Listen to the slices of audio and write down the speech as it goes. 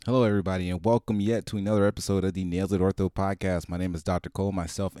Hello, everybody, and welcome yet to another episode of the Nails It Ortho podcast. My name is Dr. Cole.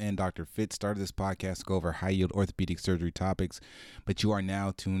 Myself and Dr. Fitz started this podcast to go over high yield orthopedic surgery topics, but you are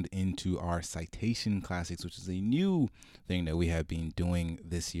now tuned into our citation classics, which is a new thing that we have been doing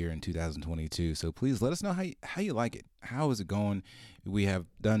this year in 2022. So please let us know how you like it. How is it going? We have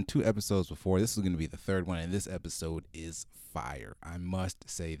done 2 episodes before. This is going to be the third one, and this episode is fire. I must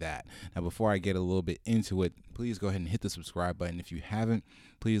say that. Now, before I get a little bit into it, please go ahead and hit the subscribe button if you haven't.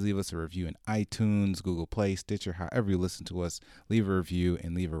 Please leave us a review in iTunes, Google Play, Stitcher, however you listen to us. Leave a review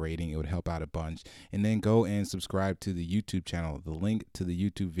and leave a rating. It would help out a bunch. And then go and subscribe to the YouTube channel. The link to the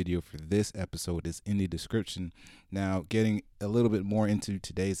YouTube video for this episode is in the description. Now, getting a little bit more into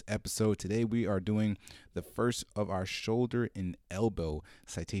today's episode. Today we are doing the first of our shoulder and elbow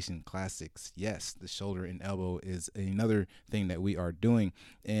citation classics. Yes, the shoulder and elbow is another thing that we are doing.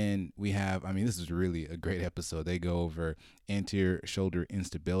 And we have, this is really a great episode. They go over anterior shoulder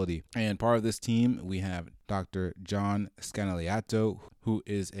instability. And part of this team, we have Dr. John Scanaliato, who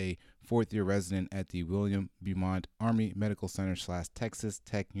is a fourth-year resident at the William Beaumont Army Medical Center / Texas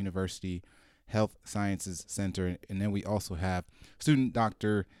Tech University Health Sciences Center. And then we also have student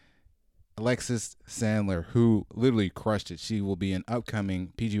Dr. Alexis Sandler, who literally crushed it. She will be an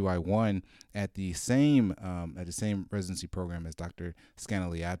upcoming PGY1 at the same residency program as Dr.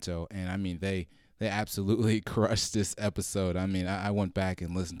 Scanaliato. And they absolutely crushed this episode. I went back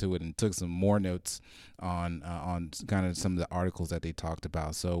and listened to it and took some more notes on kind of some of the articles that they talked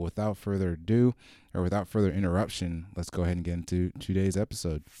about. So without further interruption, let's go ahead and get into today's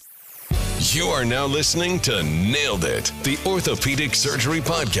episode. You are now listening to Nailed It, the Orthopedic Surgery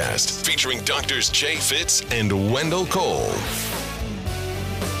Podcast, featuring Doctors Jay Fitz and Wendell Cole.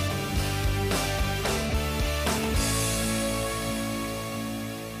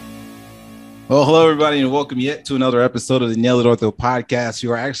 Well, hello, everybody, and welcome yet to another episode of the Nailed It Ortho Podcast.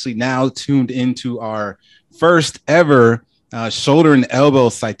 You are actually now tuned into our first ever shoulder and elbow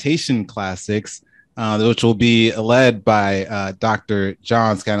citation classics, which will be led by Dr.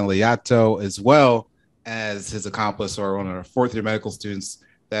 John Scanaliato, as well as his accomplice, or one of our fourth-year medical students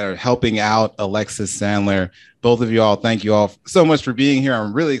that are helping out, Alexis Sandler. Both of you all, thank you all so much for being here.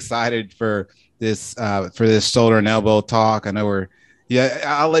 I'm really excited for this shoulder and elbow talk. I know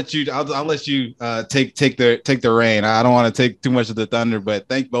I'll let you take the reign. I don't want to take too much of the thunder, but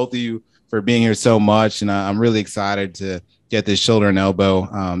thank both of you for being here so much, and I'm really excited to get this shoulder and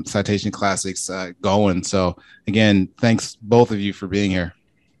elbow citation classics going. So again, thanks both of you for being here.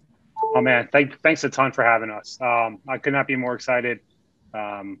 Oh man, thanks a ton for having us. I could not be more excited.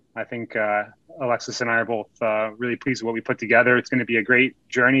 I think Alexis and I are both really pleased with what we put together. It's going to be a great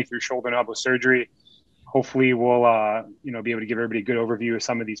journey through shoulder and elbow surgery. Hopefully we'll be able to give everybody a good overview of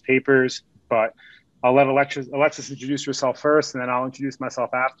some of these papers, but I'll let Alexis introduce herself first, and then I'll introduce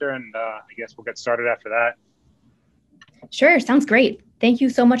myself after, and I guess we'll get started after that. Sure. Sounds great. Thank you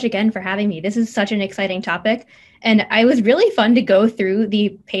so much again for having me. This is such an exciting topic. And it was really fun to go through the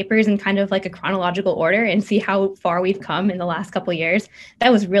papers in kind of like a chronological order and see how far we've come in the last couple of years.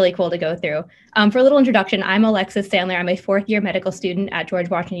 That was really cool to go through. For a little introduction, I'm Alexis Sandler. I'm a fourth-year medical student at George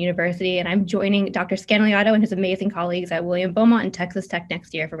Washington University, and I'm joining Dr. Scanaliato and his amazing colleagues at William Beaumont and Texas Tech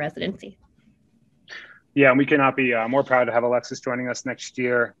next year for residency. Yeah, and we cannot be more proud to have Alexis joining us next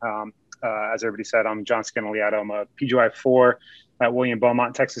year. As everybody said, I'm John Scanaliato. I'm a PGY4 at William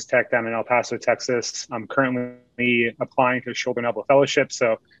Beaumont, Texas Tech down in El Paso, Texas. I'm currently applying to a shoulder and elbow fellowship.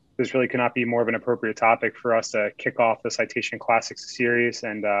 So this really cannot be more of an appropriate topic for us to kick off the Citation Classics series,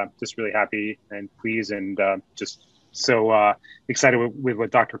 and just really happy and pleased and just so excited with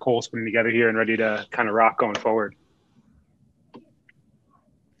what Dr. Cole's putting together here and ready to kind of rock going forward.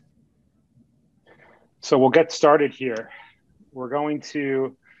 So we'll get started here. We're going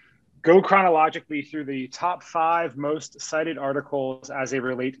to go chronologically through the top 5 most cited articles as they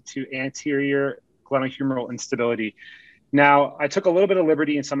relate to anterior glenohumeral instability. Now, I took a little bit of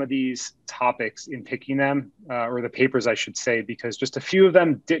liberty in some of these topics in picking them, or the papers, I should say, because just a few of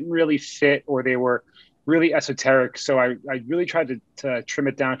them didn't really fit, or they were really esoteric. So I really tried to trim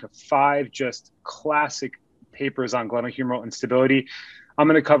it down to 5 just classic papers on glenohumeral instability. I'm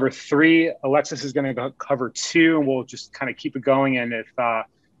going to cover 3. Alexis is going to cover 2, and we'll just kind of keep it going. And if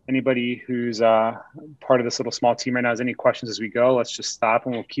anybody who's part of this little small team right now has any questions as we go, let's just stop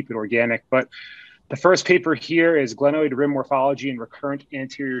and we'll keep it organic. But the first paper here is Glenoid rim morphology and recurrent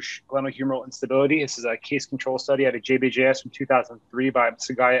anterior glenohumeral instability. This is a case control study out of JBJS from 2003 by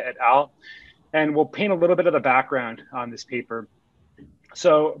Sagaya et al. And we'll paint a little bit of the background on this paper.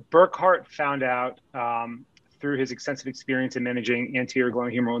 So Burkhart found out through his extensive experience in managing anterior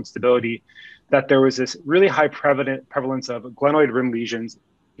glenohumeral instability that there was this really high prevalence of glenoid rim lesions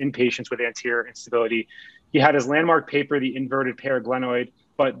in patients with anterior instability. He had his landmark paper, the inverted paraglenoid,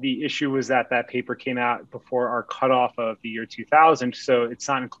 but the issue was that that paper came out before our cutoff of the year 2000. So it's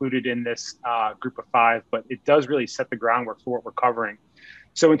not included in this group of 5, but it does really set the groundwork for what we're covering.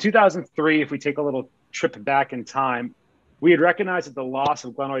 So in 2003, if we take a little trip back in time, we had recognized that the loss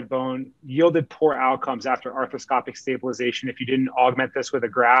of glenoid bone yielded poor outcomes after arthroscopic stabilization if you didn't augment this with a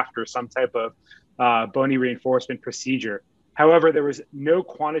graft or some type of bony reinforcement procedure. However, there was no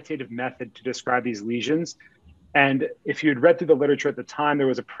quantitative method to describe these lesions. And if you had read through the literature at the time, there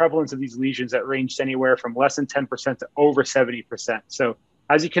was a prevalence of these lesions that ranged anywhere from less than 10% to over 70%. So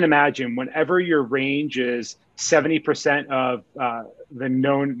as you can imagine, whenever your range is 70% of the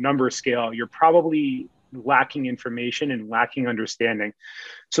known number scale, you're probably lacking information and lacking understanding.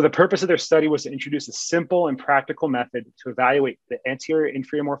 So the purpose of their study was to introduce a simple and practical method to evaluate the anterior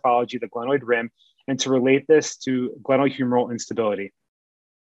inferior morphology of the glenoid rim and to relate this to glenohumeral instability.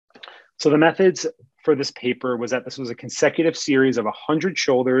 So the methods for this paper was that this was a consecutive series of 100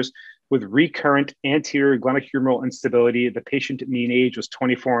 shoulders with recurrent anterior glenohumeral instability. The patient mean age was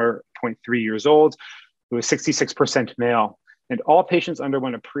 24.3 years old. It was 66% male. And all patients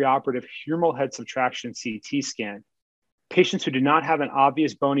underwent a preoperative humeral head subtraction CT scan. Patients who did not have an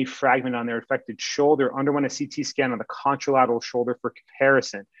obvious bony fragment on their affected shoulder underwent a CT scan on the contralateral shoulder for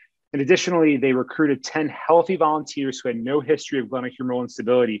comparison. And additionally, they recruited 10 healthy volunteers who had no history of glenohumeral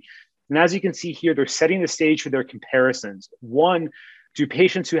instability. And as you can see here, they're setting the stage for their comparisons. One, do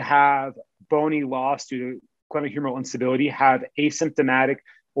patients who have bony loss due to glenohumeral instability have asymptomatic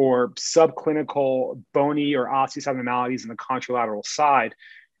or subclinical bony or osseous abnormalities in the contralateral side?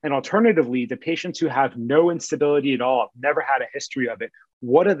 And alternatively, the patients who have no instability at all, never had a history of it,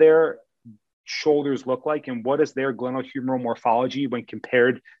 what do their shoulders look like and what is their glenohumeral morphology when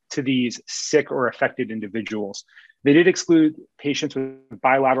compared to these sick or affected individuals? They did exclude patients with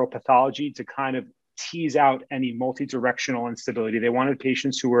bilateral pathology to kind of tease out any multidirectional instability. They wanted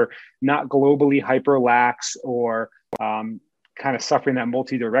patients who were not globally hyperlax or kind of suffering that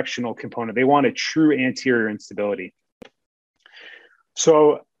multidirectional component. They wanted true anterior instability.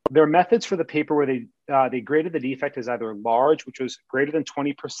 So their methods for the paper were they graded the defect as either large, which was greater than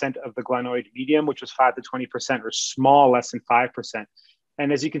 20% of the glenoid, medium, which was 5 to 20%, or small, less than 5%.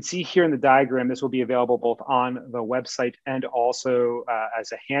 And as you can see here in the diagram, this will be available both on the website and also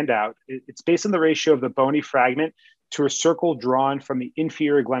as a handout. It's based on the ratio of the bony fragment to a circle drawn from the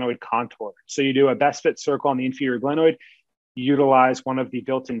inferior glenoid contour. So you do a best fit circle on the inferior glenoid, you utilize one of the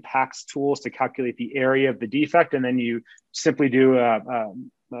built-in PACS tools to calculate the area of the defect, and then you simply do a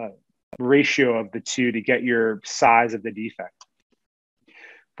ratio of the two to get your size of the defect.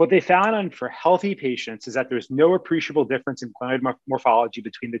 What they found for healthy patients is that there's no appreciable difference in glenoid morphology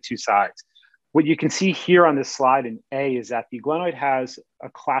between the two sides. What you can see here on this slide in A is that the glenoid has a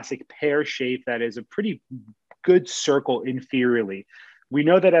classic pear shape that is a pretty good circle inferiorly. We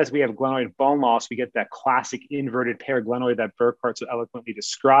know that as we have glenoid bone loss, we get that classic inverted paraglenoid that Burkhardt so eloquently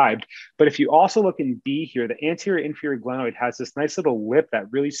described. But if you also look in B here, the anterior inferior glenoid has this nice little lip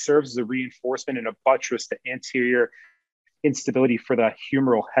that really serves as a reinforcement and a buttress to anterior instability for the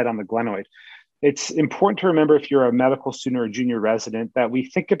humeral head on the glenoid. It's important to remember, if you're a medical student or a junior resident, that we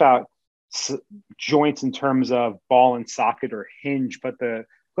think about joints in terms of ball and socket or hinge, but the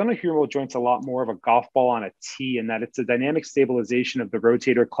glenohumeral joint's a lot more of a golf ball on a tee, in that it's a dynamic stabilization of the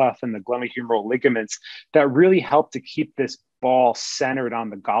rotator cuff and the glenohumeral ligaments that really help to keep this ball centered on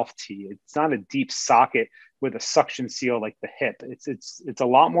the golf tee. It's not a deep socket with a suction seal like the hip. It's a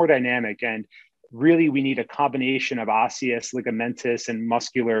lot more dynamic, and really we need a combination of osseous, ligamentous, and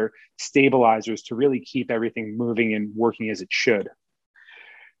muscular stabilizers to really keep everything moving and working as it should.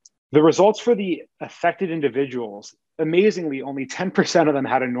 The results for the affected individuals, amazingly, only 10% of them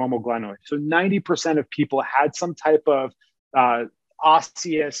had a normal glenoid. So 90% of people had some type of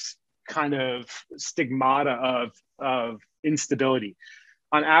osseous kind of stigmata of instability.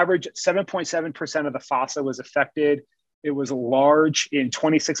 On average, 7.7% of the fossa was affected. It was large in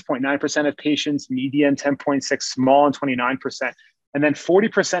 26.9% of patients, median 10.6%, small in 29%. And then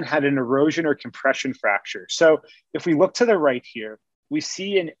 40% had an erosion or compression fracture. So if we look to the right here, we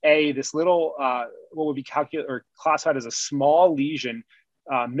see in A, this little, what would be calculated or classified as a small lesion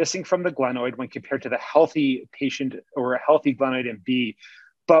missing from the glenoid when compared to the healthy patient or a healthy glenoid in B.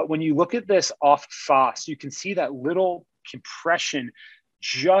 But when you look at this off FOSS, you can see that little compression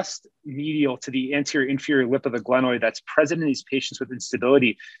just medial to the anterior inferior lip of the glenoid that's present in these patients with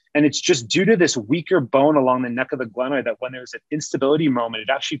instability. And it's just due to this weaker bone along the neck of the glenoid that when there's an instability moment, it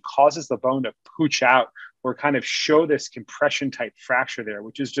actually causes the bone to pooch out or kind of show this compression type fracture there,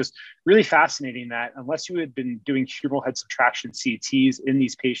 which is just really fascinating that unless you had been doing humeral head subtraction CTs in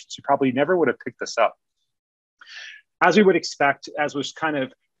these patients, you probably never would have picked this up. As we would expect, as was kind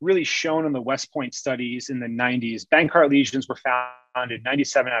of really shown in the West Point studies in the 90s, Bankart lesions were found in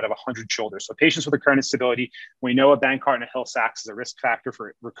 97 out of 100 shoulders. So patients with recurrent instability, we know a Bankart and a Hill-Sachs is a risk factor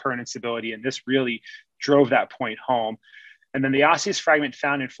for recurrent instability, and this really drove that point home. And then the osseous fragment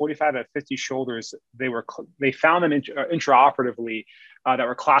found in 45 out of 50 shoulders, they found them intraoperatively that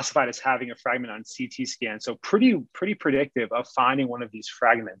were classified as having a fragment on CT scan. So pretty predictive of finding one of these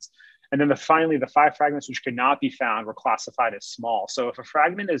fragments. And then finally, the 5 fragments which could not be found were classified as small. So if a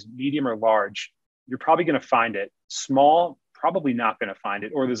fragment is medium or large, you're probably going to find it. Small, probably not going to find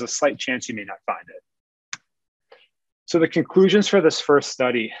it, or there's a slight chance you may not find it. So the conclusions for this first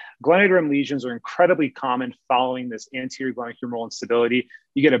study: glenoid rim lesions are incredibly common following this anterior glenohumeral instability.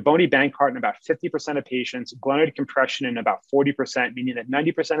 You get a bony Bankart in about 50% of patients, glenoid compression in about 40%, meaning that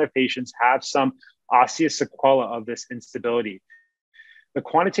 90% of patients have some osseous sequela of this instability. The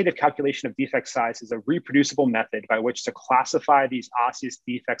quantitative calculation of defect size is a reproducible method by which to classify these osseous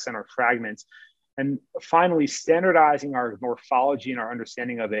defects in our fragments. And finally, standardizing our morphology and our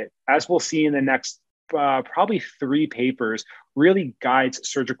understanding of it, as we'll see in the next probably 3 papers, really guides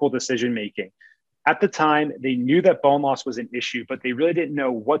surgical decision-making. At the time, they knew that bone loss was an issue, but they really didn't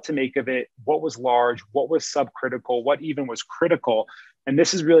know what to make of it, what was large, what was subcritical, what even was critical. And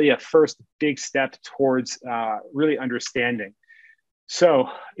this is really a first big step towards really understanding. So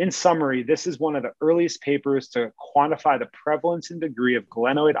in summary, this is one of the earliest papers to quantify the prevalence and degree of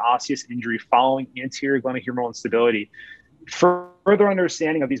glenoid osseous injury following anterior glenohumeral instability. Further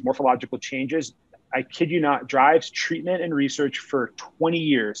understanding of these morphological changes, I kid you not, drives treatment and research for 20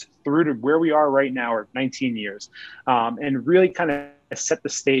 years through to where we are right now, or 19 years, and really kind of set the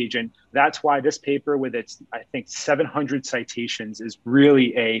stage. And that's why this paper, with its, I think, 700 citations, is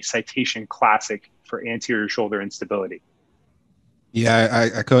really a citation classic for anterior shoulder instability.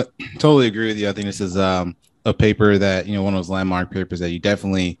 Yeah, I totally agree with you. I think this is a paper that, one of those landmark papers that you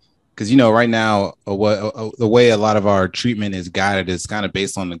definitely, because, right now, the way a lot of our treatment is guided is kind of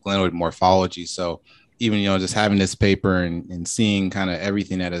based on the glenoid morphology. So even, just having this paper and seeing kind of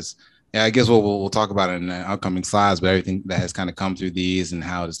everything that is, I guess we'll talk about it in the upcoming slides, but everything that has kind of come through these and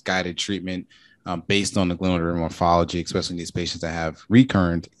how it's guided treatment based on the glenoid morphology, especially in these patients that have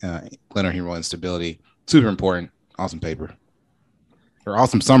recurrent glenohumeral instability. Super important. Awesome paper. Or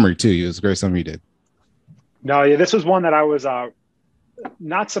awesome summary too. It was a great summary you did. No, yeah, this was one that I was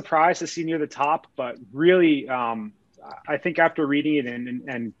not surprised to see near the top, but really, I think after reading it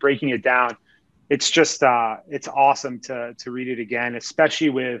and breaking it down, it's just it's awesome to read it again, especially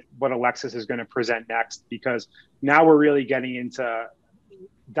with what Alexis is going to present next, because now we're really getting into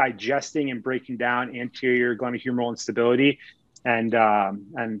digesting and breaking down anterior glenohumeral instability. And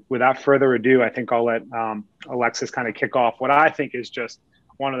without further ado, I think I'll let Alexis kind of kick off what I think is just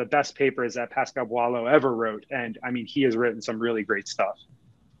one of the best papers that Pascal Boileau ever wrote. And I mean, he has written some really great stuff.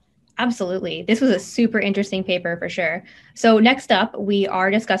 Absolutely. This was a super interesting paper for sure. So next up, we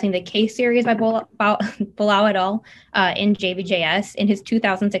are discussing the case series by Boileau et al. In JBJS in his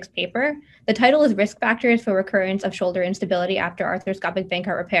 2006 paper. The title is Risk Factors for Recurrence of Shoulder Instability After Arthroscopic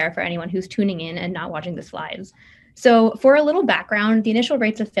Bankart Repair, for anyone who's tuning in and not watching the slides. So for a little background, the initial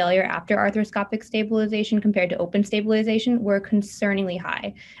rates of failure after arthroscopic stabilization compared to open stabilization were concerningly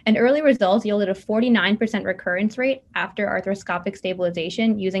high. And early results yielded a 49% recurrence rate after arthroscopic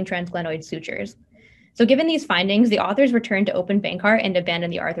stabilization using transglenoid sutures. So given these findings, the authors returned to open Bankart and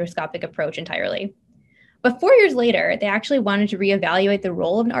abandoned the arthroscopic approach entirely. But 4 years later, they actually wanted to reevaluate the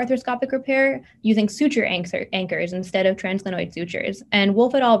role of an arthroscopic repair using suture anchors instead of transglenoid sutures. And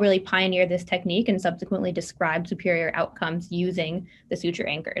Wolf et al. Really pioneered this technique and subsequently described superior outcomes using the suture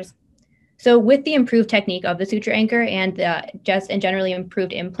anchors. So with the improved technique of the suture anchor and generally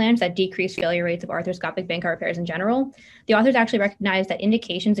improved implants that decrease failure rates of arthroscopic Bankart repairs in general, the authors actually recognized that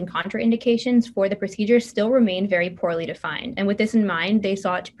indications and contraindications for the procedure still remain very poorly defined. And with this in mind, they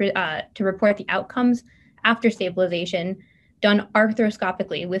sought to report the outcomes after stabilization done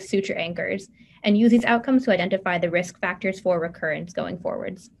arthroscopically with suture anchors and use these outcomes to identify the risk factors for recurrence going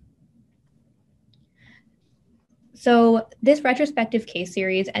forwards. So this retrospective case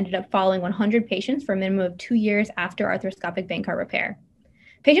series ended up following 100 patients for a minimum of 2 years after arthroscopic Bankart repair.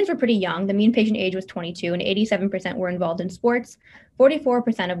 Patients were pretty young. The mean patient age was 22 and 87% were involved in sports,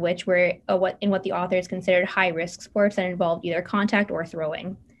 44% of which were what the authors considered high-risk sports that involved either contact or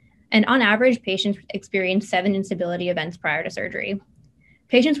throwing. And on average, patients experienced 7 instability events prior to surgery.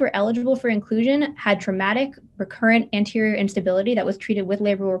 Patients were eligible for inclusion had traumatic recurrent anterior instability that was treated with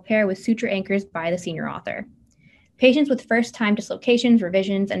labral repair with suture anchors by the senior author. Patients with first-time dislocations,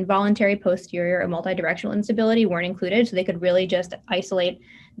 revisions, and voluntary posterior or multidirectional instability weren't included, so they could really just isolate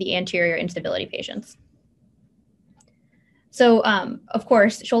the anterior instability patients. So, of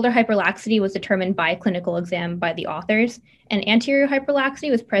course, shoulder hyperlaxity was determined by clinical exam by the authors, and anterior hyperlaxity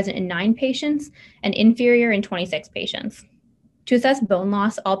was present in 9 patients and inferior in 26 patients. To assess bone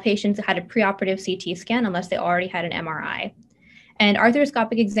loss, all patients had a preoperative CT scan unless they already had an MRI. And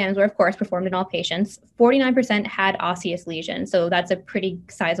arthroscopic exams were, of course, performed in all patients. 49% had osseous lesions, so that's a pretty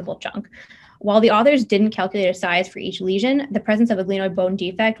sizable chunk. While the authors didn't calculate a size for each lesion, the presence of a glenoid bone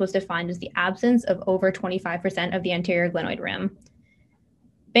defect was defined as the absence of over 25% of the anterior glenoid rim.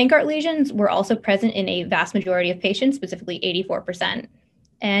 Bankart lesions were also present in a vast majority of patients, specifically 84%.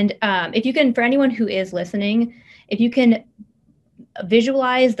 And if you can, for anyone who is listening, if you can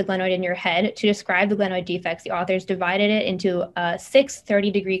visualize the glenoid in your head to describe the glenoid defects, the authors divided it into 6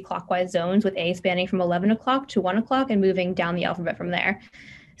 30-degree clockwise zones, with A spanning from 11 o'clock to 1 o'clock and moving down the alphabet from there.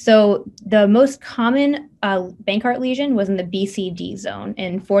 So the most common Bankart lesion was in the BCD zone,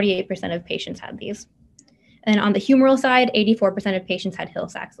 and 48% of patients had these. And on the humeral side, 84% of patients had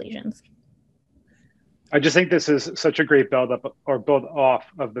Hill-Sachs lesions. I just think this is such a great build off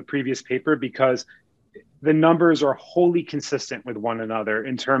of the previous paper, because the numbers are wholly consistent with one another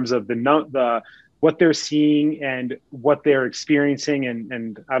in terms of what they're seeing and what they're experiencing.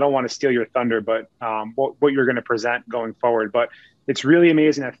 And I don't want to steal your thunder, but what you're going to present going forward. But it's really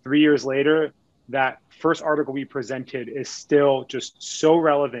amazing that 3 years later, that first article we presented is still just so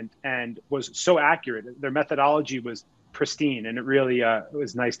relevant and was so accurate. Their methodology was pristine, and it really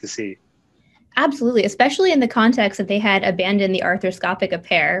was nice to see. Absolutely, especially in the context that they had abandoned the arthroscopic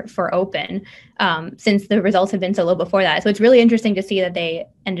repair for open, since the results had been so low before that. So it's really interesting to see that they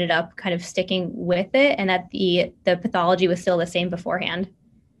ended up kind of sticking with it, and that the pathology was still the same beforehand.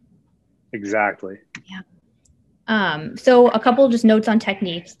 Exactly. Yeah. So a couple just notes on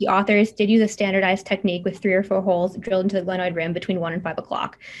techniques. The authors did use a standardized technique with 3 or 4 holes drilled into the glenoid rim between 1 and 5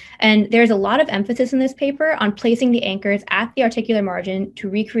 o'clock. And there's a lot of emphasis in this paper on placing the anchors at the articular margin to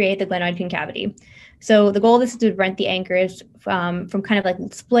recreate the glenoid concavity. So the goal of this is to prevent the anchors from kind of like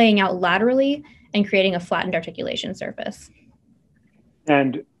splaying out laterally and creating a flattened articulation surface.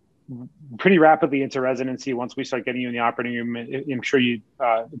 And pretty rapidly into residency, once we start getting you in the operating room, I'm sure you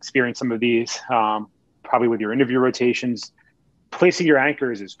experience some of these, probably with your interview rotations. Placing your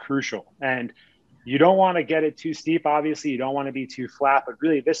anchors is crucial, and you don't want to get it too steep. Obviously, you don't want to be too flat, but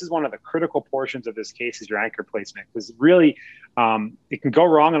really this is one of the critical portions of this case, is your anchor placement, because really it can go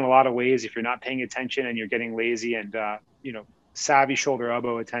wrong in a lot of ways if you're not paying attention and you're getting lazy. And savvy shoulder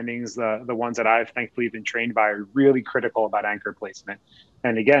elbow attendings, the ones that I've thankfully been trained by, are really critical about anchor placement.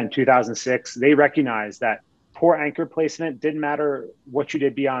 And again, 2006, they recognized that poor anchor placement didn't matter what you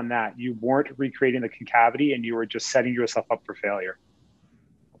did beyond that. You weren't recreating the concavity, and you were just setting yourself up for failure.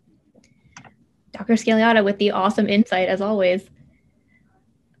 Dr. Scaliotta with the awesome insight, as always.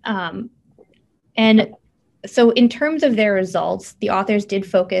 And so in terms of their results, the authors did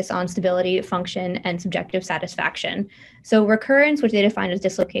focus on stability, function, and subjective satisfaction. So recurrence, which they defined as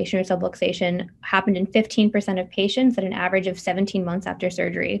dislocation or subluxation, happened in 15% of patients at an average of 17 months after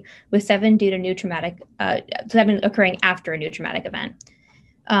surgery, with 7 occurring after a new traumatic event.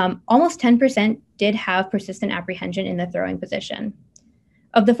 Almost 10% did have persistent apprehension in the throwing position.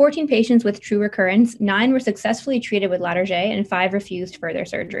 Of the 14 patients with true recurrence, 9 were successfully treated with Latarjet and 5 refused further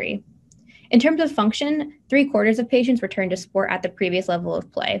surgery. In terms of function, 3/4 of patients returned to sport at the previous level of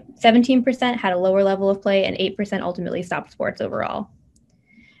play. 17% had a lower level of play, and 8% ultimately stopped sports overall.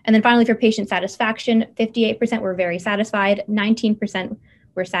 And then finally, for patient satisfaction, 58% were very satisfied, 19%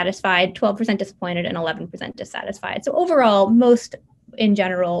 were satisfied, 12% disappointed, and 11% dissatisfied. So overall, most in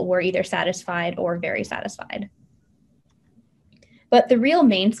general were either satisfied or very satisfied. But the real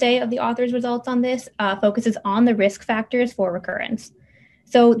mainstay of the authors' results on this focuses on the risk factors for recurrence.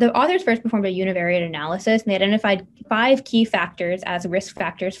 So the authors first performed a univariate analysis, and they identified 5 key factors as risk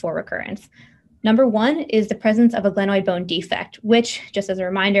factors for recurrence. Number 1 is the presence of a glenoid bone defect, which, just as a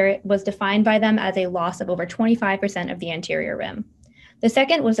reminder, was defined by them as a loss of over 25% of the anterior rim. The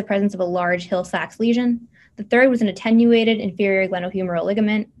second was the presence of a large Hill-Sachs lesion. The third was an attenuated inferior glenohumeral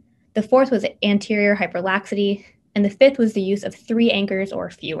ligament. The fourth was anterior hyperlaxity. And the fifth was the use of 3 anchors or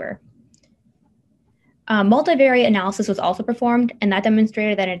fewer. Multivariate analysis was also performed, and that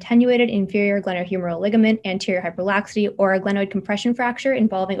demonstrated that an attenuated inferior glenohumeral ligament, anterior hyperlaxity, or a glenoid compression fracture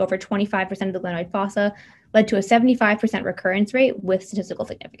involving over 25% of the glenoid fossa led to a 75% recurrence rate with statistical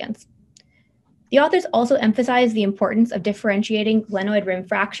significance. The authors also emphasize the importance of differentiating glenoid rim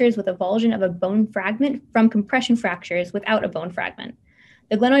fractures with avulsion of a bone fragment from compression fractures without a bone fragment.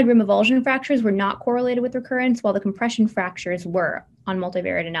 The glenoid rim avulsion fractures were not correlated with recurrence, while the compression fractures were on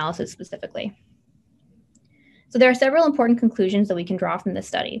multivariate analysis specifically. So there are several important conclusions that we can draw from this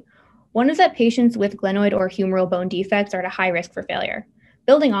study. One is that patients with glenoid or humeral bone defects are at a high risk for failure.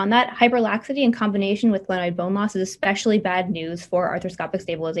 Building on that, hyperlaxity in combination with glenoid bone loss is especially bad news for arthroscopic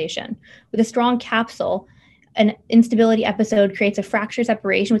stabilization. With a strong capsule, an instability episode creates a fracture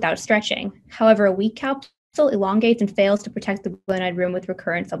separation without stretching. However, a weak capsule elongates and fails to protect the glenoid rim with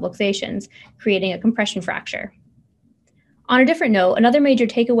recurrent subluxations, creating a compression fracture. On a different note, another major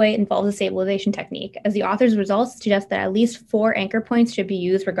takeaway involves a stabilization technique, as the author's results suggest that at least 4 anchor points should be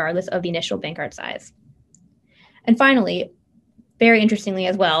used regardless of the initial Bankart size. And finally, very interestingly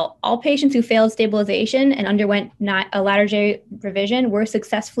as well, all patients who failed stabilization and underwent a lateral J revision were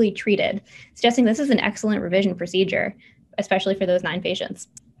successfully treated, suggesting this is an excellent revision procedure, especially for those 9 patients.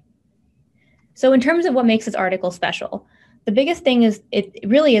 So in terms of what makes this article special, the biggest thing is it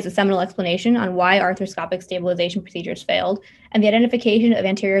really is a seminal explanation on why arthroscopic stabilization procedures failed, and the identification of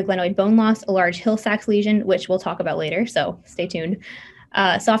anterior glenoid bone loss, a large Hill-Sachs lesion, which we'll talk about later, so stay tuned,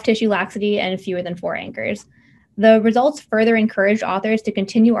 soft tissue laxity, and fewer than 4 anchors. The results further encouraged authors to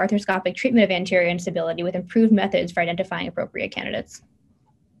continue arthroscopic treatment of anterior instability with improved methods for identifying appropriate candidates.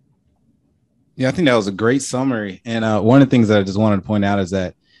 Yeah, I think that was a great summary. And one of the things that I just wanted to point out is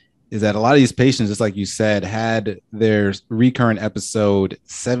that a lot of these patients, just like you said, had their recurrent episode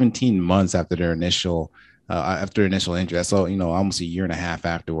 17 months after their initial injury. That's almost a year and a half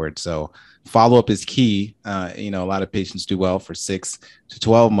afterwards. So follow-up is key. A lot of patients do well for 6 to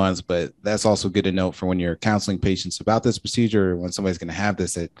 12 months, but that's also good to note for when you're counseling patients about this procedure, when somebody's going to have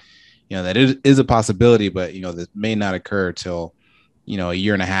this, that it is a possibility, but that may not occur till a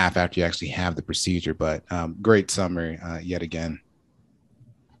year and a half after you actually have the procedure. But great summary yet again.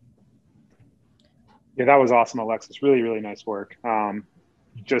 Yeah, that was awesome, Alexis. Really, really nice work.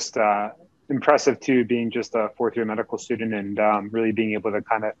 Just impressive too, being just a 4th year medical student and really being able to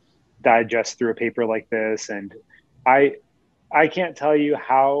kind of digest through a paper like this. And I can't tell you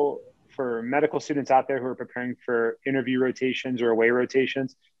how, for medical students out there who are preparing for interview rotations or away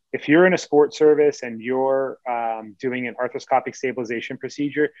rotations, if you're in a sports service and you're doing an arthroscopic stabilization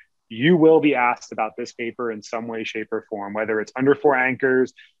procedure, you will be asked about this paper in some way, shape, or form, whether it's under 4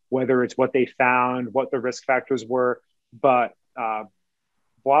 anchors, whether it's what they found, what the risk factors were. But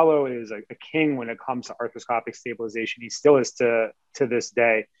Boileau is a king when it comes to arthroscopic stabilization. He still is to this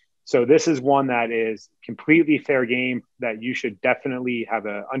day. So this is one that is completely fair game that you should definitely have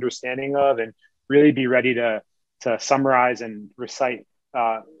an understanding of and really be ready to summarize and recite.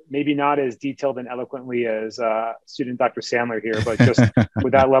 Maybe not as detailed and eloquently as student Dr. Sandler here, but just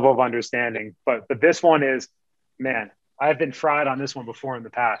with that level of understanding. But this one is, man, I've been fried on this one before in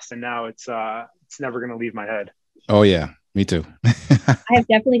the past, and now it's never going to leave my head. Oh yeah, me too. I have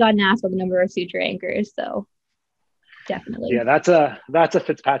definitely gotten asked about the number of suture anchors, so definitely. Yeah, that's a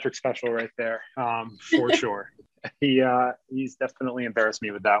Fitzpatrick special right there, for sure. He's definitely embarrassed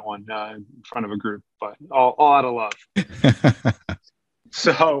me with that one in front of a group, but all out of love.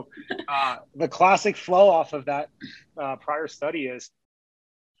 So the classic flow off of that prior study is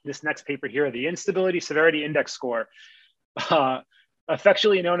this next paper here, the Instability Severity Index Score,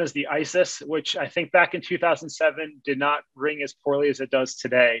 affectionately known as the ISIS, which I think back in 2007 did not ring as poorly as it does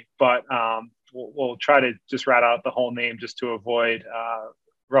today, but we'll try to just rat out the whole name just to avoid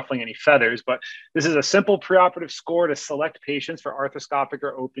ruffling any feathers. But this is a simple preoperative score to select patients for arthroscopic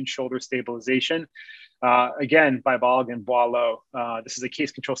or open shoulder stabilization. Again, by Bolg and Boileau. This is a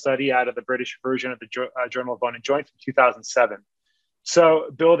case control study out of the British version of the Journal of Bone and Joint from 2007. So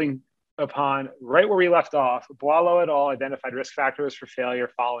building upon right where we left off, Boileau et al. Identified risk factors for failure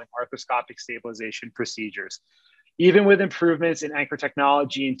following arthroscopic stabilization procedures. Even with improvements in anchor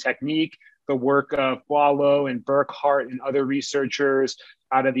technology and technique, the work of Boileau and Burkhardt and other researchers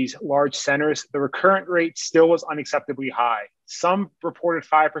out of these large centers, the recurrent rate still was unacceptably high. Some reported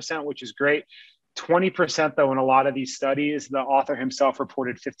 5%, which is great. 20% though, in a lot of these studies, the author himself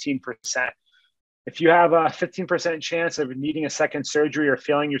reported 15%. If you have a 15% chance of needing a second surgery or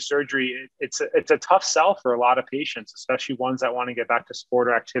failing your surgery, it's a tough sell for a lot of patients, especially ones that want to get back to sport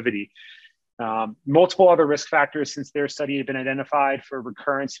or activity. Multiple other risk factors since their study had been identified for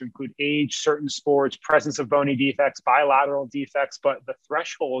recurrence to include age, certain sports, presence of bony defects, bilateral defects, but the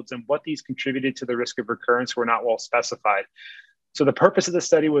thresholds and what these contributed to the risk of recurrence were not well specified. So the purpose of the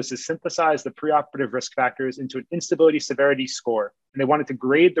study was to synthesize the preoperative risk factors into an instability severity score. And they wanted to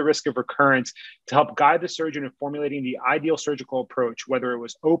grade the risk of recurrence to help guide the surgeon in formulating the ideal surgical approach, whether it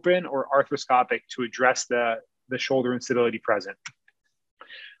was open or arthroscopic, to address the shoulder instability present.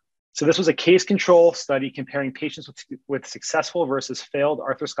 So this was a case control study comparing patients with successful versus failed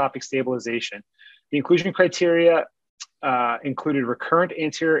arthroscopic stabilization. The inclusion criteria included recurrent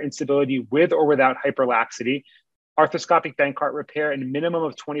anterior instability with or without hyperlaxity, arthroscopic Bankart repair, and a minimum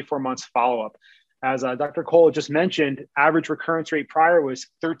of 24 months follow-up. As Dr. Cole just mentioned, average recurrence rate prior was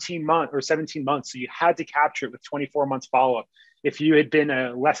 13 months or 17 months. So you had to capture it with 24 months follow-up. If you had been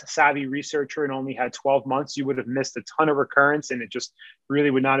a less savvy researcher and only had 12 months, you would have missed a ton of recurrence, and it just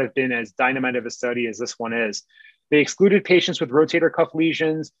really would not have been as dynamite of a study as this one is. They excluded patients with rotator cuff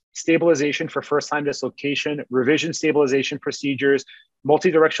lesions, stabilization for first-time dislocation, revision stabilization procedures,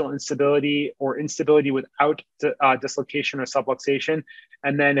 multidirectional instability, or instability without dislocation or subluxation.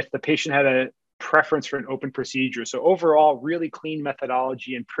 And then if the patient had a preference for an open procedure. So overall, really clean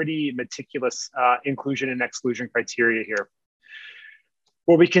methodology and pretty meticulous inclusion and exclusion criteria here.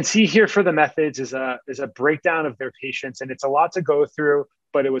 What we can see here for the methods is a breakdown of their patients, and it's a lot to go through,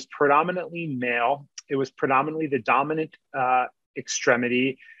 but it was predominantly male. It was predominantly the dominant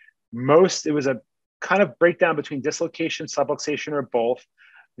extremity. It was a kind of breakdown between dislocation, subluxation, or both.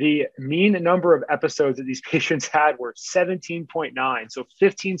 The mean number of episodes that these patients had were 17.9. So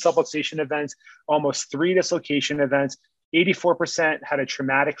 15 subluxation events, almost 3 dislocation events. 84% had a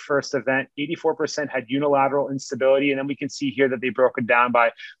traumatic first event. 84% had unilateral instability. And then we can see here that they broke it down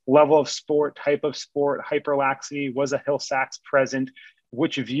by level of sport, type of sport, hyperlaxity, was a Hill-Sachs present,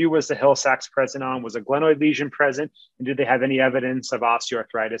 which view was the Hill-Sachs present on, was a glenoid lesion present, and did they have any evidence of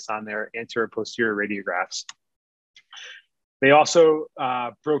osteoarthritis on their anterior posterior radiographs. They also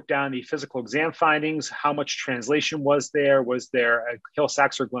broke down the physical exam findings. How much translation was there? Was there a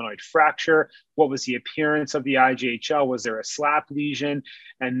Hill-Sachs or glenoid fracture? What was the appearance of the IGHL? Was there a SLAP lesion?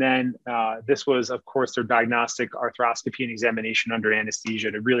 And then this was, of course, their diagnostic arthroscopy and examination under anesthesia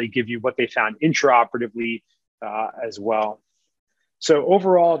to really give you what they found intraoperatively as well. So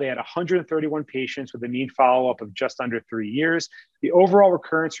overall, they had 131 patients with a mean follow-up of just under 3 years. The overall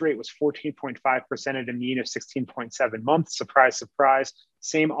recurrence rate was 14.5% at a mean of 16.7 months. Surprise, surprise.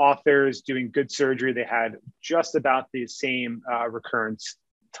 Same authors doing good surgery. They had just about the same recurrence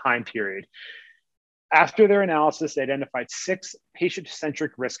time period. After their analysis, they identified 6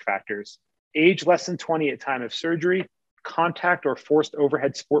 patient-centric risk factors: age less than 20 at time of surgery, contact or forced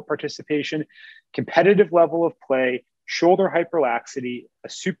overhead sport participation, competitive level of play, shoulder hyperlaxity, a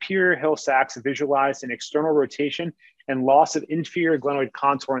superior Hill-Sachs visualized in external rotation, and loss of inferior glenoid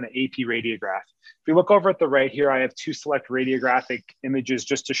contour on the AP radiograph. If you look over at the right here, I have 2 select radiographic images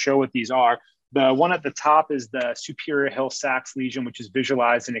just to show what these are. The one at the top is the superior Hill-Sachs lesion, which is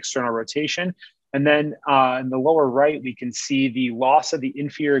visualized in external rotation. And then in the lower right, we can see the loss of the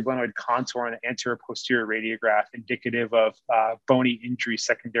inferior glenoid contour on the anterior posterior radiograph, indicative of bony injury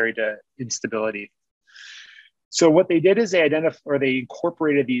secondary to instability. So what they did is they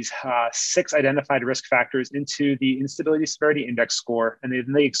incorporated these 6 identified risk factors into the instability severity index score, and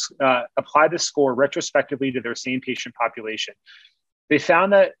they applied the score retrospectively to their same patient population. They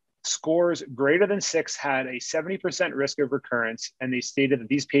found that scores greater than 6 had a 70% risk of recurrence, and they stated that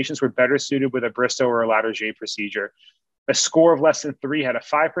these patients were better suited with a Bristow or a Latarjet procedure. A score of less than 3 had a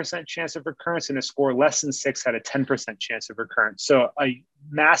 5% chance of recurrence, and a score less than 6 had a 10% chance of recurrence. So a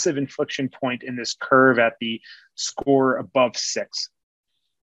massive inflection point in this curve at the score above 6.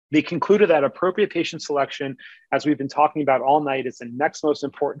 They concluded that appropriate patient selection, as we've been talking about all night, is the next most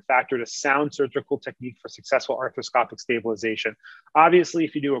important factor to sound surgical technique for successful arthroscopic stabilization. Obviously,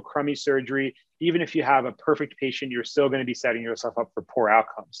 if you do a crummy surgery, even if you have a perfect patient, you're still going to be setting yourself up for poor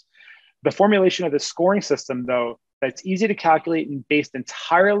outcomes. The formulation of the scoring system, though, that's easy to calculate and based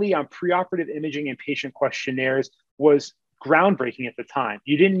entirely on preoperative imaging and patient questionnaires, was groundbreaking at the time.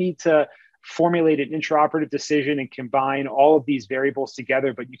 You didn't need to formulate an intraoperative decision and combine all of these variables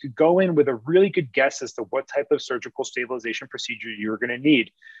together, but you could go in with a really good guess as to what type of surgical stabilization procedure you were going to need.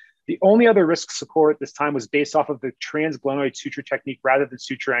 The only other risk score at this time was based off of the transglenoid suture technique rather than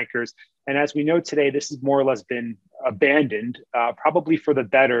suture anchors. And as we know today, this has more or less been abandoned, probably for the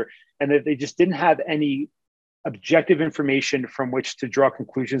better, and that they just didn't have any objective information from which to draw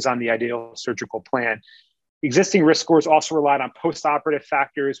conclusions on the ideal surgical plan. Existing risk scores also relied on postoperative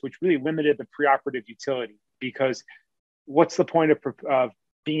factors, which really limited the preoperative utility, because what's the point of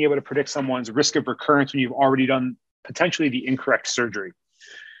being able to predict someone's risk of recurrence when you've already done potentially the incorrect surgery?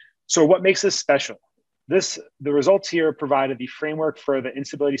 So what makes this special? The results here provided the framework for the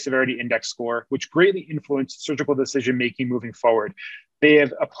instability severity index score, which greatly influenced surgical decision-making moving forward. They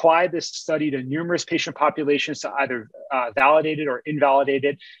have applied this study to numerous patient populations to either validated or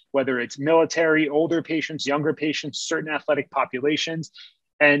invalidated, whether it's military, older patients, younger patients, certain athletic populations.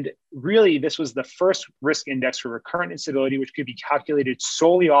 And really, this was the first risk index for recurrent instability, which could be calculated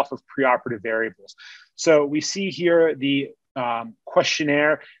solely off of preoperative variables. So we see here the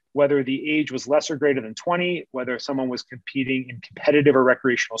questionnaire, whether the age was less or greater than 20, whether someone was competing in competitive or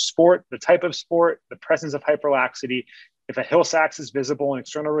recreational sport, the type of sport, the presence of hyperlaxity, if a Hill-Sachs is visible in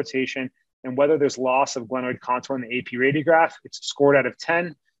external rotation, and whether there's loss of glenoid contour in the AP radiograph. It's scored out of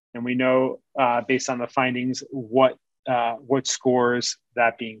 10. And we know based on the findings what scores,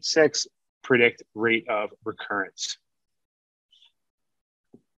 that being 6, predict rate of recurrence.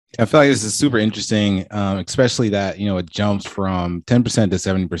 I feel like this is super interesting, especially that, it jumps from 10% to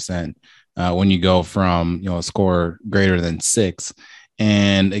 70% when you go from, a score greater than 6.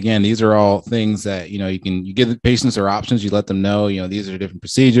 And again, these are all things that, you give the patients their options, you let them know, these are different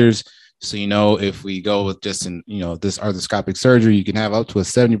procedures. So, if we go with just this arthroscopic surgery, you can have up to a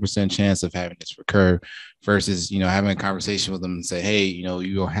 70% chance of having this recur versus, having a conversation with them and say, hey,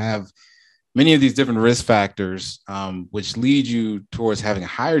 you'll have many of these different risk factors, which lead you towards having a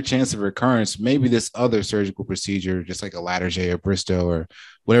higher chance of recurrence. Maybe this other surgical procedure, just like a Latarjet or Bristow or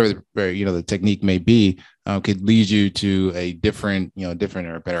whatever the technique may be, could lead you to a different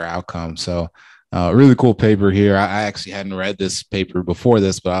or better outcome. So, really cool paper here. I actually hadn't read this paper before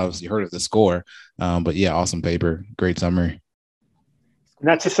this, but I obviously heard of the score. But yeah, awesome paper, great summary. And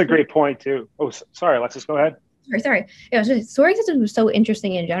that's just a great point too. Oh, sorry, Alexis, go ahead. Sorry. Yeah, sorry, this was so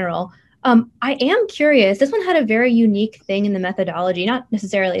interesting in general. I am curious, this one had a very unique thing in the methodology, not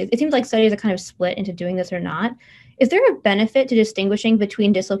necessarily, it seems like studies are kind of split into doing this or not. Is there a benefit to distinguishing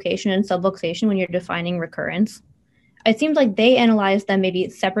between dislocation and subluxation when you're defining recurrence? It seems like they analyzed them maybe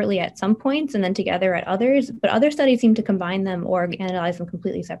separately at some points and then together at others, but other studies seem to combine them or analyze them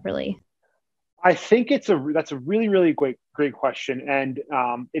completely separately. I think that's a really, really great question. And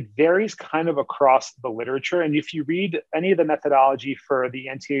it varies kind of across the literature. And if you read any of the methodology for the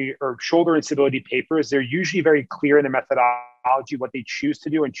anterior or shoulder instability papers, they're usually very clear in the methodology, what they choose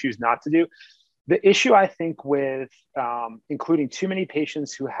to do and choose not to do. The issue, I think, with including too many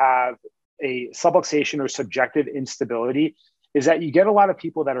patients who have a subluxation or subjective instability is that you get a lot of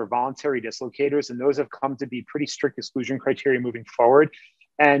people that are voluntary dislocators, and those have come to be pretty strict exclusion criteria moving forward.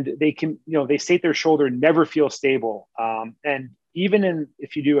 And they can, they state their shoulder never feels stable. And even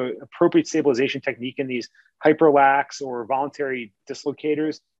if you do an appropriate stabilization technique in these hyperlax or voluntary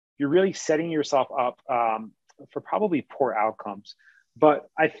dislocators, you're really setting yourself up for probably poor outcomes. But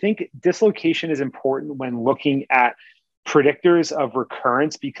I think dislocation is important when looking at predictors of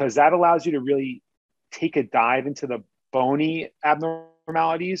recurrence, because that allows you to really take a dive into the bony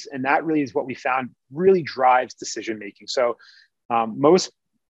abnormalities. And that really is what we found really drives decision-making. So most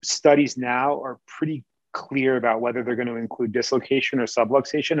studies now are pretty clear about whether they're going to include dislocation or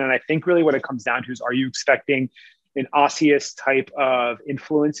subluxation. And I think really what it comes down to is, are you expecting an osseous type of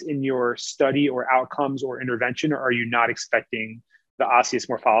influence in your study or outcomes or intervention, or are you not expecting the osseous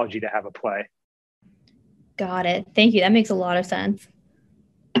morphology to have a play? Got it. Thank you. That makes a lot of sense.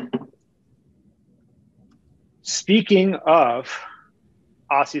 Speaking of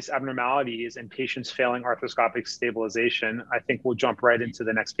osseous abnormalities and patients failing arthroscopic stabilization, I think we'll jump right into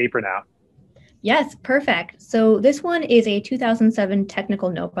the next paper now. Yes, perfect. So this one is a 2007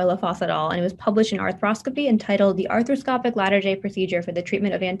 technical note by LaFosse et al., and it was published in Arthroscopy entitled The Arthroscopic Latarjet Procedure for the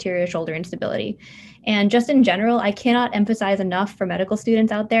Treatment of Anterior Shoulder Instability. And just in general, I cannot emphasize enough for medical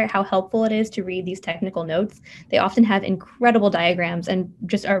students out there how helpful it is to read these technical notes. They often have incredible diagrams and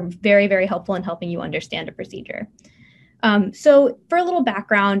just are very, very helpful in helping you understand a procedure. So for a little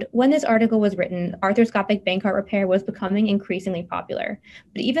background, when this article was written, arthroscopic Bankart repair was becoming increasingly popular.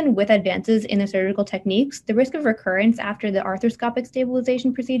 But even with advances in the surgical techniques, the risk of recurrence after the arthroscopic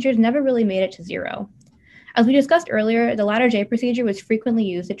stabilization procedures never really made it to zero. As we discussed earlier, the Latarjet procedure was frequently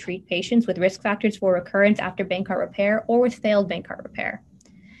used to treat patients with risk factors for recurrence after Bankart repair or with failed Bankart repair.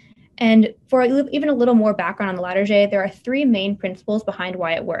 And for even a little more background on the Latarjet, there are 3 main principles behind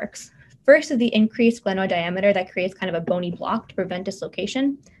why it works. First is the increased glenoid diameter that creates kind of a bony block to prevent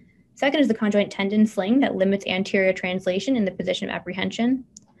dislocation. Second is the conjoint tendon sling that limits anterior translation in the position of apprehension.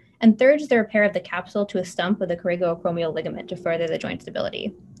 And third is the repair of the capsule to a stump with a coracoacromial ligament to further the joint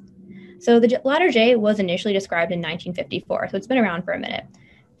stability. So the Latarjet was initially described in 1954, so it's been around for a minute.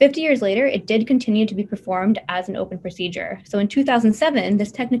 50 years later, it did continue to be performed as an open procedure. So in 2007,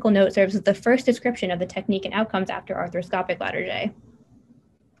 this technical note serves as the first description of the technique and outcomes after arthroscopic Latarjet.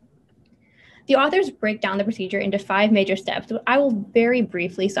 The authors break down the procedure into 5 major steps, which I will very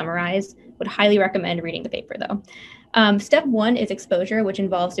briefly summarize. Would highly recommend reading the paper though. Step 1 is exposure, which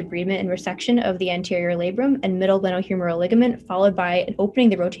involves debridement and resection of the anterior labrum and middle glenohumeral ligament, followed by opening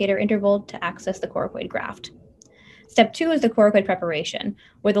the rotator interval to access the coracoid graft. Step 2 is the coracoid preparation,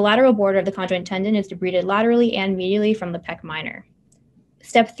 where the lateral border of the conjoint tendon is debrided laterally and medially from the pec minor.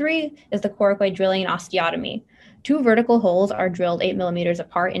 Step 3 is the coracoid drilling and osteotomy. 2 vertical holes are drilled 8 millimeters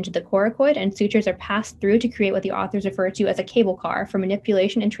apart into the coracoid, and sutures are passed through to create what the authors refer to as a cable car for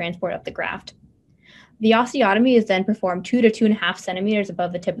manipulation and transport of the graft. The osteotomy is then performed 2 to 2.5 centimeters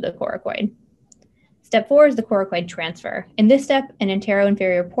above the tip of the coracoid. Step 4 is the coracoid transfer. In this step, an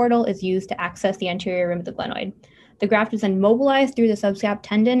antero-inferior portal is used to access the anterior rim of the glenoid. The graft is then mobilized through the subscap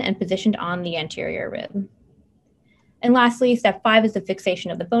tendon and positioned on the anterior rib. And lastly, step 5 is the fixation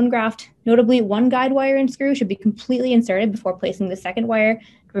of the bone graft. Notably, one guide wire and screw should be completely inserted before placing the second wire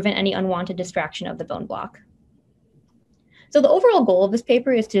to prevent any unwanted distraction of the bone block. So the overall goal of this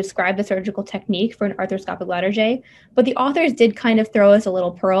paper is to describe the surgical technique for an arthroscopic Latarjet, but the authors did kind of throw us a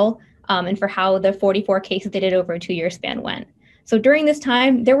little pearl and for how the 44 cases they did over a 2-year span went. So during this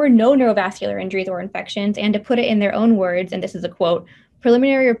time, there were no neurovascular injuries or infections, and to put it in their own words, and this is a quote,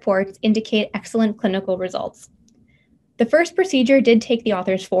 preliminary reports indicate excellent clinical results. The first procedure did take the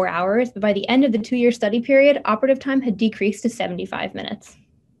authors 4 hours, but by the end of the 2-year study period, operative time had decreased to 75 minutes.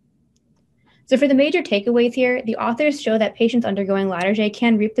 So for the major takeaways here, the authors show that patients undergoing Latarjet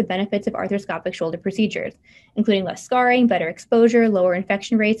can reap the benefits of arthroscopic shoulder procedures, including less scarring, better exposure, lower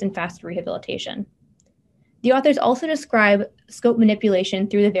infection rates, and faster rehabilitation. The authors also describe scope manipulation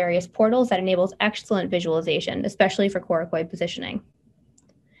through the various portals that enables excellent visualization, especially for coracoid positioning.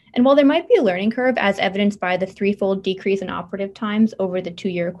 And while there might be a learning curve as evidenced by the 3-fold decrease in operative times over the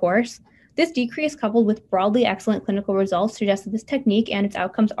 2-year course, this decrease coupled with broadly excellent clinical results suggests that this technique and its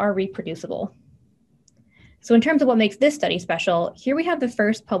outcomes are reproducible. So in terms of what makes this study special, here we have the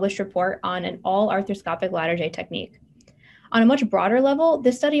first published report on an all-arthroscopic Latarjet technique. On a much broader level,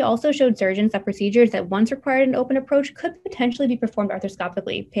 this study also showed surgeons that procedures that once required an open approach could potentially be performed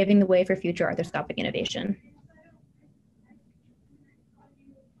arthroscopically, paving the way for future arthroscopic innovation.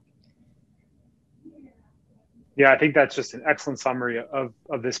 Yeah, I think that's just an excellent summary of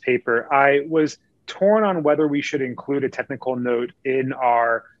this paper. I was torn on whether we should include a technical note in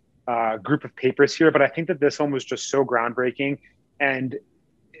our group of papers here, but I think that this one was just so groundbreaking. And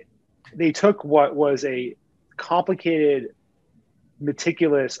they took what was a complicated,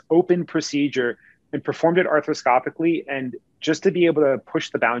 meticulous, open procedure and performed it arthroscopically. And just to be able to push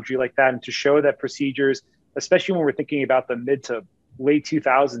the boundary like that and to show that procedures, especially when we're thinking about the mid to late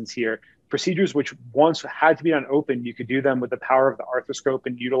 2000s here, procedures which once had to be done open, you could do them with the power of the arthroscope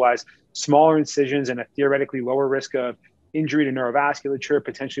and utilize smaller incisions and a theoretically lower risk of injury to neurovasculature,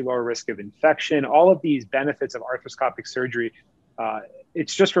 potentially lower risk of infection, all of these benefits of arthroscopic surgery.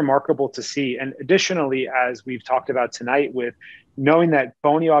 It's just remarkable to see. And additionally, as we've talked about tonight, with knowing that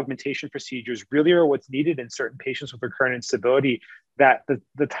bony augmentation procedures really are what's needed in certain patients with recurrent instability, that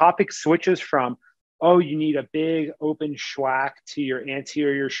the topic switches from, oh, you need a big open schwack to your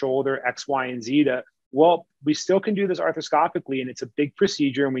anterior shoulder, X, Y, and Z to, well, we still can do this arthroscopically, and it's a big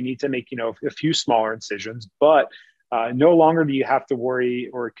procedure, and we need to make, a few smaller incisions, but no longer do you have to worry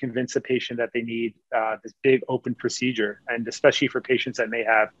or convince a patient that they need this big open procedure. And especially for patients that may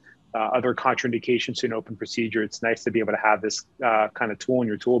have other contraindications to an open procedure, it's nice to be able to have this kind of tool in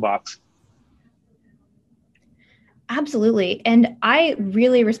your toolbox. Absolutely. And I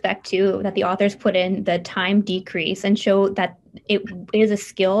really respect too that the authors put in the time decrease and show that it is a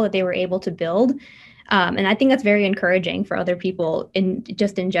skill that they were able to build. And I think that's very encouraging for other people in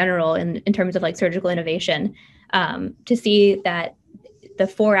general, in terms of like surgical innovation, to see that the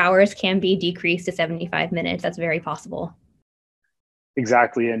 4 hours can be decreased to 75 minutes. That's very possible.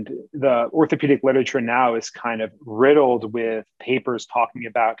 Exactly. And the orthopedic literature now is kind of riddled with papers talking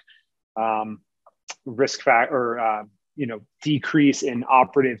about risk factor or, decrease in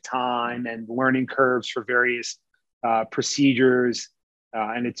operative time and learning curves for various procedures.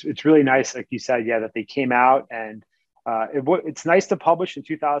 And it's really nice, like you said, that they came out, and it's nice to publish in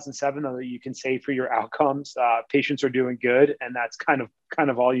 2007, though, that you can say for your outcomes, patients are doing good, and that's kind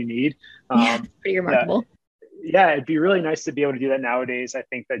of all you need. Pretty remarkable. Yeah, it'd be really nice to be able to do that nowadays. I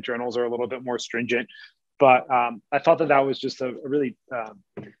think that journals are a little bit more stringent, but I thought that was just a really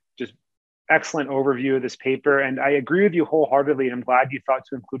just excellent overview of this paper. And I agree with you wholeheartedly, and I'm glad you thought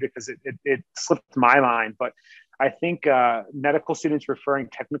to include it because it slipped my mind. But I think medical students referring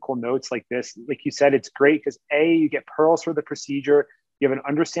technical notes like this, like you said, it's great because you get pearls for the procedure. You have an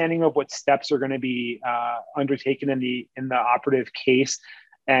understanding of what steps are going to be undertaken in the operative case,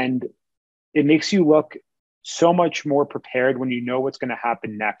 and it makes you look so much more prepared when you know what's going to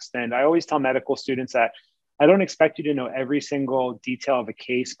happen next. And I always tell medical students that I don't expect you to know every single detail of a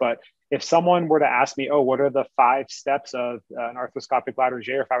case, but if someone were to ask me, oh, what are the 5 steps of an arthroscopic lateral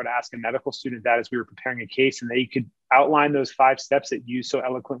GA, or if I were to ask a medical student that as we were preparing a case and they could outline those 5 steps that you so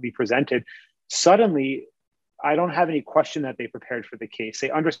eloquently presented, suddenly I don't have any question that they prepared for the case.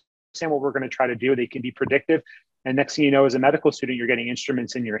 They understand what we're going to try to do. They can be predictive. And next thing you know, as a medical student, you're getting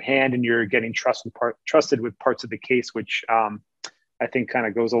instruments in your hand and you're getting trusted with parts of the case, which I think kind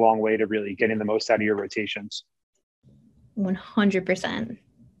of goes a long way to really getting the most out of your rotations. 100%.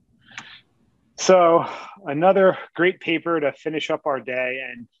 So another great paper to finish up our day.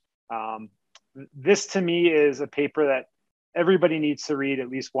 And this to me is a paper that everybody needs to read at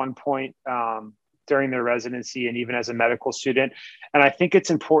least one point during their residency and even as a medical student. And I think it's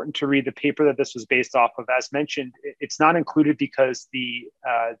important to read the paper that this was based off of. As mentioned, it's not included because the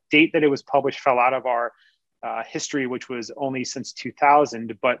date that it was published fell out of our history, which was only since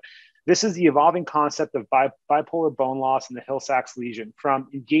 2000. But this is the evolving concept of bipolar bone loss and the Hill-Sachs lesion, from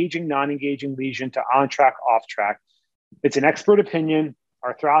engaging, non-engaging lesion to on-track, off-track. It's an expert opinion,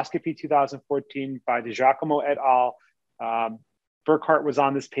 Arthroscopy 2014 by DiGiacomo et al. Burkhart was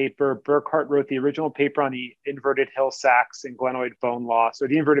on this paper. Burkhart wrote the original paper on the inverted Hill-Sachs and glenoid bone loss, or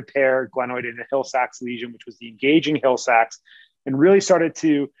the inverted pair, glenoid and the Hill-Sachs lesion, which was the engaging Hill-Sachs, and really started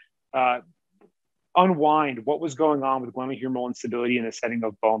to unwind what was going on with glenohumeral instability in the setting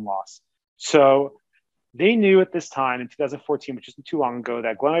of bone loss. So they knew at this time in 2014, which isn't too long ago,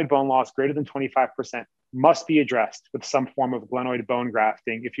 that glenoid bone loss greater than 25% must be addressed with some form of glenoid bone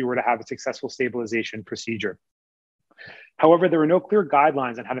grafting if you were to have a successful stabilization procedure. However, there were no clear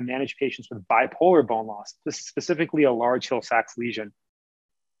guidelines on how to manage patients with bipolar bone loss, specifically a large Hill-Sachs lesion.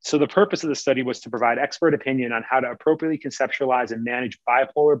 So the purpose of the study was to provide expert opinion on how to appropriately conceptualize and manage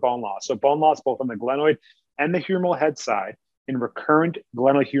bipolar bone loss. So bone loss both on the glenoid and the humeral head side in recurrent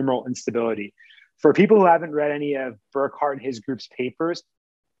glenohumeral instability. For people who haven't read any of Burkhart and his group's papers,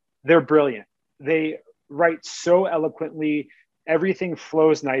 they're brilliant. They write so eloquently. Everything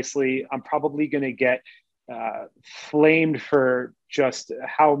flows nicely. I'm probably going to get flamed for just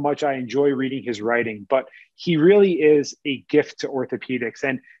how much I enjoy reading his writing, but he really is a gift to orthopedics.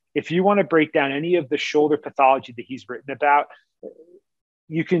 And if you want to break down any of the shoulder pathology that he's written about,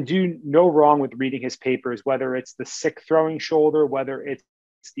 you can do no wrong with reading his papers, whether it's the sick throwing shoulder, whether it's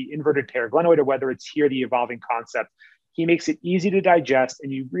the inverted paraglenoid, or whether it's here the evolving concept. He makes it easy to digest,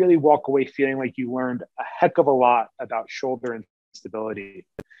 and you really walk away feeling like you learned a heck of a lot about shoulder instability.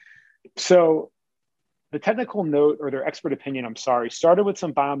 So the technical note, or their expert opinion, started with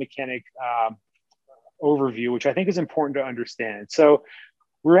some biomechanic overview, which I think is important to understand. So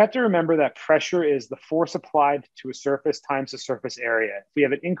we have to remember that pressure is the force applied to a surface times the surface area. If we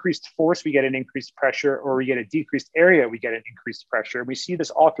have an increased force, we get an increased pressure, or we get a decreased area, we get an increased pressure. We see this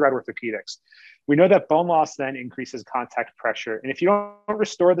all throughout orthopedics. We know that bone loss then increases contact pressure. And if you don't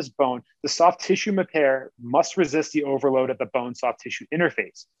restore this bone, the soft tissue repair must resist the overload at the bone soft tissue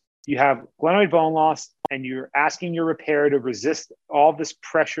interface. You have glenoid bone loss, and you're asking your repair to resist all this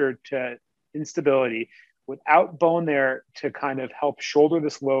pressure to instability without bone there to kind of help shoulder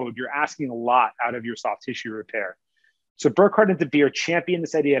this load. You're asking a lot out of your soft tissue repair. So Burkhart and De Beer championed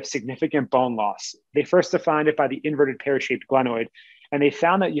this idea of significant bone loss. They first defined it by the inverted pear-shaped glenoid, and they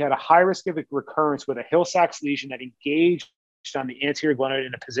found that you had a high risk of recurrence with a Hill-Sachs lesion that engaged on the anterior glenoid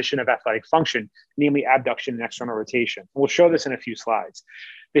in a position of athletic function, namely abduction and external rotation. We'll show this in a few slides.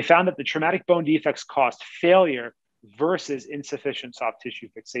 They found that the traumatic bone defects caused failure versus insufficient soft tissue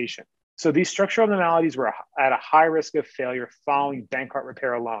fixation. So these structural abnormalities were at a high risk of failure following Bankart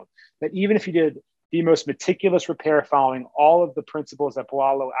repair alone. That even if you did the most meticulous repair following all of the principles that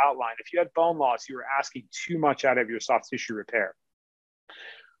Boileau outlined, if you had bone loss, you were asking too much out of your soft tissue repair.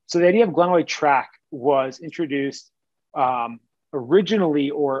 So the idea of glenoid track was introduced originally,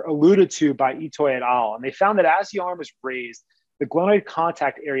 or alluded to, by Itoi et al. And they found that as the arm is raised, the glenoid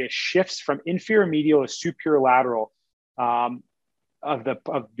contact area shifts from inferior medial to superior lateral of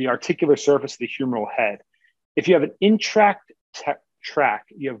the articular surface of the humeral head. If you have an intract track,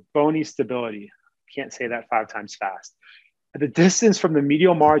 you have bony stability. Can't say that 5 times fast. The distance from the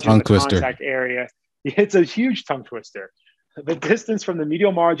medial margin of the contact area, it's a huge tongue twister. The distance from the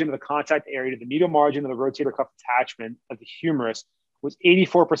medial margin of the contact area to the medial margin of the rotator cuff attachment of the humerus was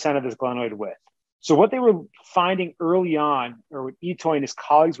 84% of this glenoid width. So what they were finding early on, or what Itoi and his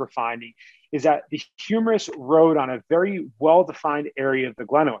colleagues were finding, is that the humerus rode on a very well-defined area of the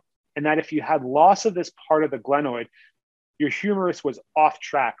glenoid, and that if you had loss of this part of the glenoid, your humerus was off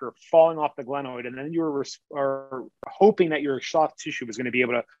track or falling off the glenoid, and then you were hoping that your soft tissue was going to be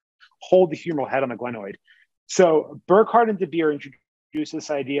able to hold the humeral head on the glenoid. So Burkhart and De Beer introduced introduced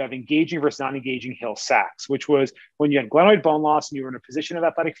this idea of engaging versus non-engaging Hill-Sachs, which was when you had glenoid bone loss and you were in a position of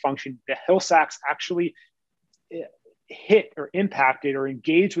athletic function, the Hill-Sachs actually hit or impacted or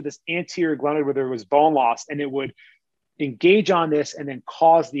engaged with this anterior glenoid where there was bone loss, and it would engage on this and then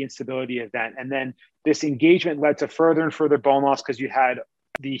cause the instability event. And then this engagement led to further and further bone loss because you had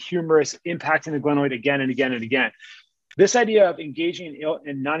the humerus impacting the glenoid again and again and again. This idea of engaging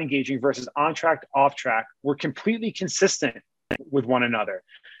and non-engaging versus on-track to off-track were completely consistent with one another.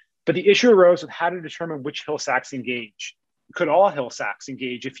 But the issue arose with how to determine which Hill-Sachs engage. Could all Hill-Sachs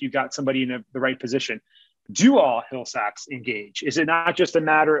engage if you got somebody in the right position? Do all Hill-Sachs engage? Is it not just a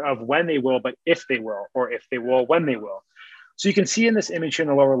matter of when they will, but if they will, or if they will, when they will? So you can see in this image in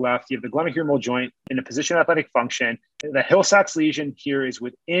the lower left, you have the glenohumeral joint in a position of athletic function. The Hill-Sachs lesion here is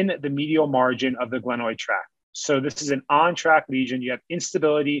within the medial margin of the glenoid tract. So this is an on-track lesion. You have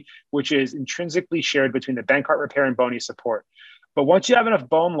instability, which is intrinsically shared between the Bankart repair and bony support. But once you have enough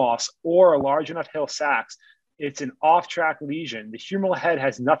bone loss or a large enough Hill-Sachs, it's an off-track lesion. The humeral head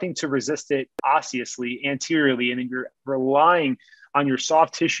has nothing to resist it osseously, anteriorly, and then you're relying on your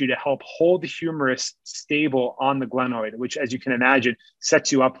soft tissue to help hold the humerus stable on the glenoid, which, as you can imagine,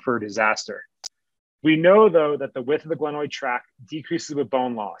 sets you up for disaster. We know, though, that the width of the glenoid tract decreases with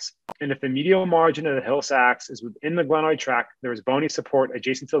bone loss. And if the medial margin of the Hill-Sachs is within the glenoid tract, there is bony support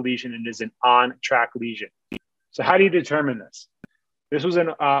adjacent to the lesion and is an on-track lesion. So how do you determine this? This was an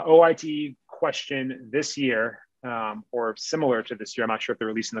OIT question this year, or similar to this year. I'm not sure if they're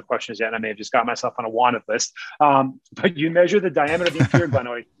releasing the questions yet, and I may have just got myself on a wanted list. But you measure the diameter of the inferior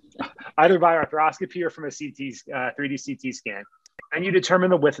glenoid, either by arthroscopy or from a 3D CT scan, and you determine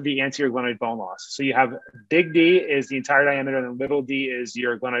the width of the anterior glenoid bone loss. So you have big D is the entire diameter, and little d is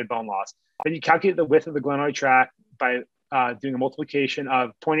your glenoid bone loss. Then you calculate the width of the glenoid tract by doing a multiplication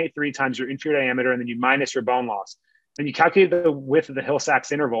of 0.83 times your inferior diameter, and then you minus your bone loss. Then you calculate the width of the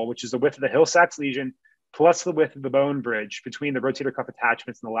Hill-Sachs interval, which is the width of the Hill-Sachs lesion plus the width of the bone bridge between the rotator cuff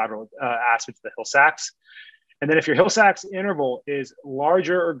attachments and the lateral aspects of the Hill-Sachs. And then if your Hill-Sachs interval is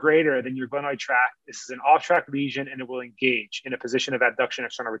larger or greater than your glenoid tract, this is an off-track lesion and it will engage in a position of abduction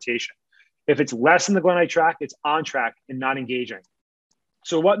external rotation. If it's less than the glenoid tract, it's on track and not engaging.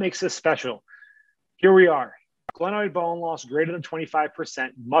 So what makes this special? Here we are. Glenoid bone loss greater than 25%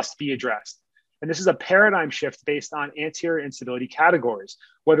 must be addressed. And this is a paradigm shift based on anterior instability categories,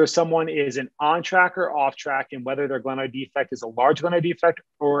 whether someone is an on-track or off-track and whether their glenoid defect is a large glenoid defect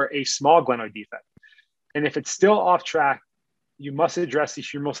or a small glenoid defect. And if it's still off-track, you must address the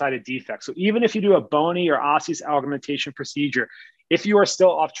humeral-sided defect. So even if you do a bony or osseous augmentation procedure, if you are still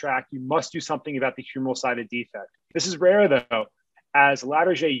off-track, you must do something about the humeral-sided defect. This is rare, though, as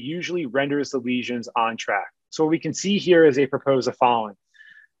Latarjet usually renders the lesions on track. So what we can see here is they propose the following.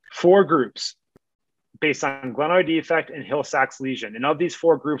 4 groups based on glenoid defect and Hill-Sachs lesion. And of these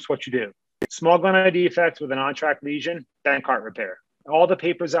 4 groups, what you do? Small glenoid defect with an on-track lesion, Bankart repair. All the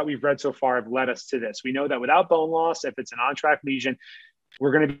papers that we've read so far have led us to this. We know that without bone loss, if it's an on-track lesion,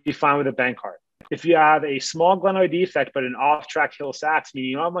 we're going to be fine with a Bankart. If you have a small glenoid defect, but an off-track Hill-Sachs,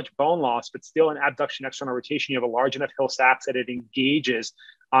 meaning you don't have much bone loss, but still an abduction external rotation, you have a large enough Hill-Sachs that it engages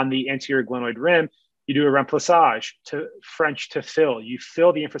on the anterior glenoid rim, you do a remplissage, to French to fill. You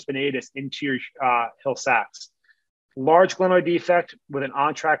fill the infraspinatus into your Hill-Sachs. Large glenoid defect with an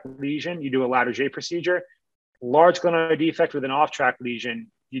on-track lesion, you do a Latarjet procedure. Large glenoid defect with an off-track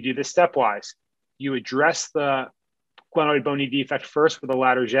lesion, you do this stepwise. You address the glenoid bony defect first with a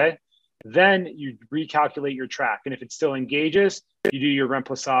Latarjet, then you recalculate your track. And if it still engages, you do your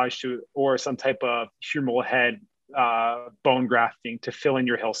remplissage or some type of humeral head bone grafting to fill in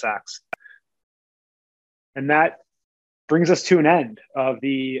your Hill-Sachs. And that brings us to an end of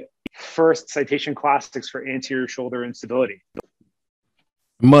the first citation classics for anterior shoulder instability.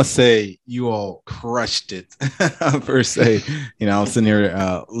 I must say, you all crushed it. Per se, I'm sitting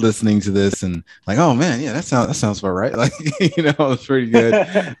here listening to this and like, oh man, yeah, that sounds about right. Like, it's pretty good.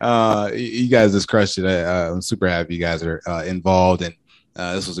 You guys just crushed it. I'm super happy you guys are involved, and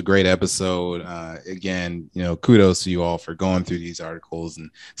this was a great episode. Again, kudos to you all for going through these articles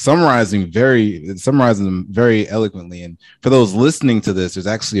and summarizing them very eloquently. And for those listening to this, there's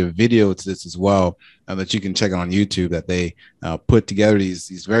actually a video to this as well that you can check out on YouTube that they put together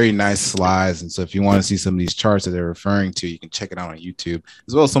these very nice slides. And so if you want to see some of these charts that they're referring to, you can check it out on YouTube,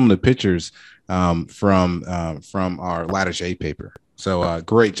 as well as some of the pictures from our Latarjet paper. So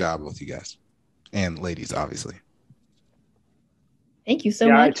great job with you guys and ladies, obviously. Thank you so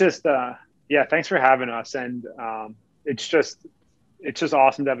much. Thanks for having us. And it's just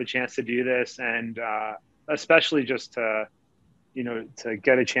awesome to have a chance to do this, and especially just to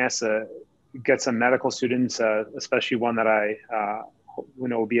get a chance to get some medical students, especially one that I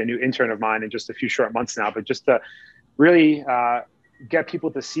will be a new intern of mine in just a few short months now, but just to really get people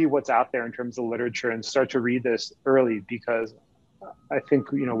to see what's out there in terms of literature and start to read this early, because I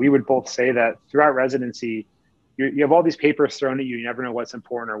think, we would both say that throughout residency, you have all these papers thrown at you. You never know what's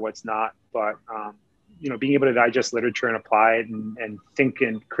important or what's not. But, being able to digest literature and apply it and think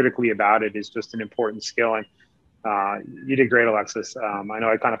critically about it is just an important skill. And you did great, Alexis. I know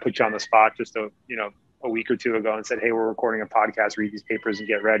I kind of put you on the spot just a week or two ago and said, hey, we're recording a podcast, read these papers and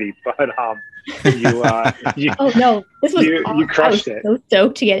get ready. But you oh no, this was you crushed it.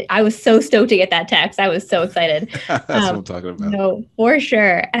 I was so stoked to get that text. I was so excited. That's what I'm talking about. No, for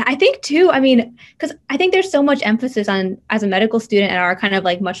sure. And I think too, because I think there's so much emphasis on, as a medical student at our kind of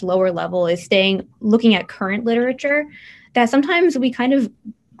like much lower level, is looking at current literature, that sometimes we kind of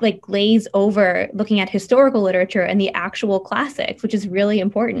like glaze over looking at historical literature and the actual classics, which is really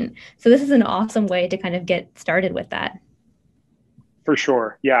important. So this is an awesome way to kind of get started with that. For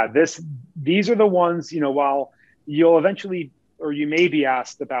sure. Yeah. These are the ones, while you'll eventually, or you may be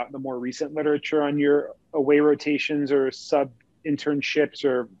asked about the more recent literature on your away rotations or sub internships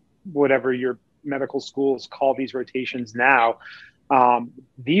or whatever your medical schools call these rotations now.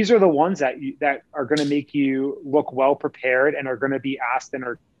 These are the ones that are going to make you look well prepared and are going to be asked and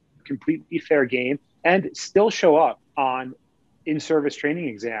are completely fair game and still show up on in-service training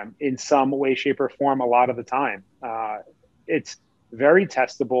exam in some way, shape, or form a lot of the time. It's very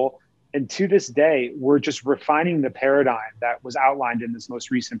testable. And to this day, we're just refining the paradigm that was outlined in this most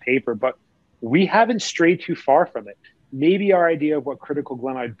recent paper, but we haven't strayed too far from it. Maybe our idea of what critical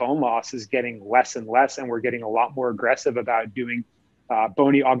glenoid bone loss is getting less and less, and we're getting a lot more aggressive about doing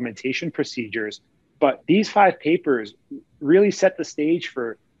bony augmentation procedures. But these 5 papers really set the stage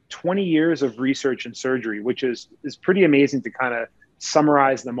for 20 years of research and surgery, which is pretty amazing to kind of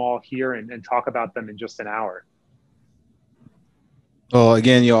summarize them all here and talk about them in just an hour. Well,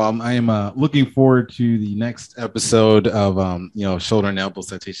 again, y'all, I am looking forward to the next episode of, Shoulder and Elbow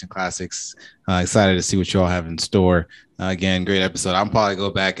Citation Classics. Excited to see what you all have in store. Again, great episode. I'll probably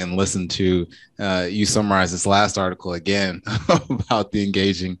go back and listen to you summarize this last article again about the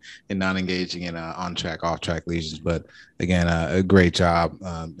engaging and non-engaging and on-track, off-track lesions. But again, a great job.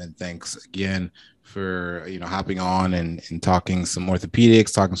 And thanks again for, hopping on and talking some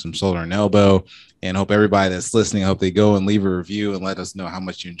orthopedics, talking some shoulder and elbow. And hope everybody that's listening, I hope they go and leave a review and let us know how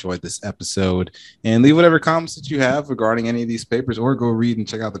much you enjoyed this episode, and leave whatever comments that you have regarding any of these papers, or go read and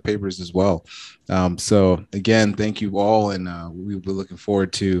check out the papers as well. So again, thank you all. And we'll be looking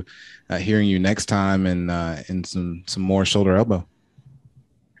forward to hearing you next time and some more shoulder elbow.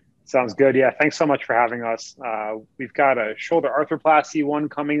 Sounds good. Yeah. Thanks so much for having us. We've got a shoulder arthroplasty one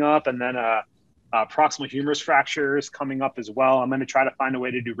coming up, and then proximal humerus fractures coming up as well. I'm going to try to find a way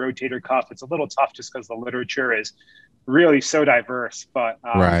to do rotator cuff. It's a little tough just because the literature is really so diverse, but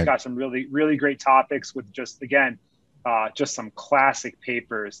we've got some really, really great topics with just some classic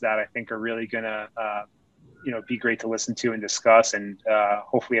papers that I think are really going to, be great to listen to and discuss. And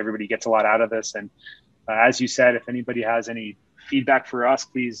hopefully everybody gets a lot out of this. And as you said, if anybody has any feedback for us,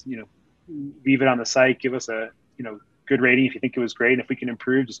 please, leave it on the site, give us a, good rating if you think it was great. And if we can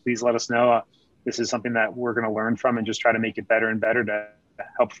improve, just please let us know. This is something that we're going to learn from and just try to make it better and better to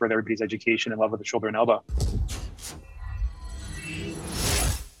help further everybody's education and love of the shoulder and elbow.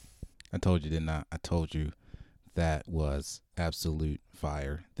 I told you, didn't I? I told you that was absolute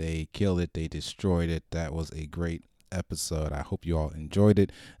fire. They killed it. They destroyed it. That was a great episode. I hope you all enjoyed it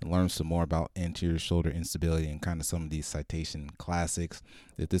and learned some more about anterior shoulder instability and kind of some of these citation classics.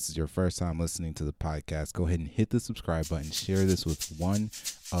 If this is your first time listening to the podcast, go ahead and hit the subscribe button. Share this with one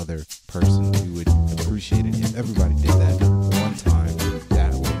other person. We would appreciate it if everybody did that one time.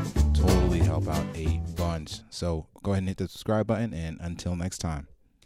 That would totally help out a bunch. So go ahead and hit the subscribe button, and until next time.